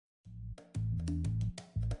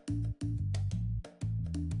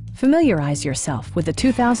Familiarize yourself with the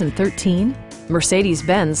 2013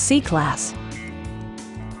 Mercedes-Benz C-Class.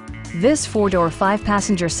 This four-door,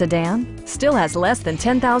 five-passenger sedan still has less than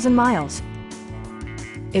 10,000 miles.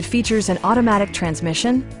 It features an automatic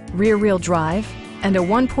transmission, rear-wheel drive, and a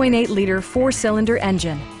 1.8-liter four-cylinder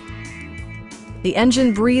engine. The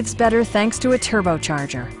engine breathes better thanks to a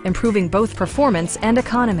turbocharger, improving both performance and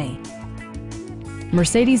economy.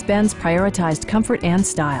 Mercedes-Benz prioritized comfort and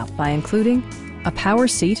style by including a power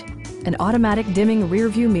seat, an automatic dimming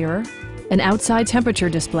rear-view mirror, an outside temperature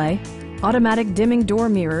display, automatic dimming door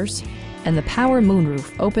mirrors, and the power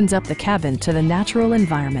moonroof opens up the cabin to the natural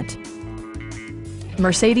environment.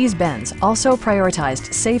 Mercedes-Benz also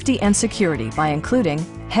prioritized safety and security by including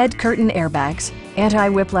head curtain airbags,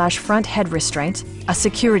 anti-whiplash front head restraints, a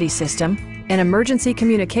security system, an emergency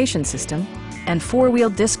communication system, and four-wheel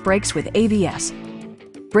disc brakes with ABS.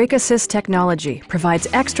 Brake Assist technology provides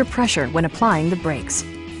extra pressure when applying the brakes.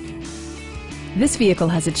 This vehicle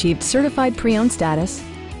has achieved certified pre-owned status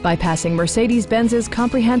by passing Mercedes-Benz's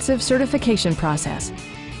comprehensive certification process.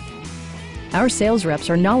 Our sales reps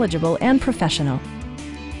are knowledgeable and professional.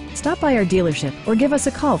 Stop by our dealership or give us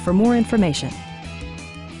a call for more information.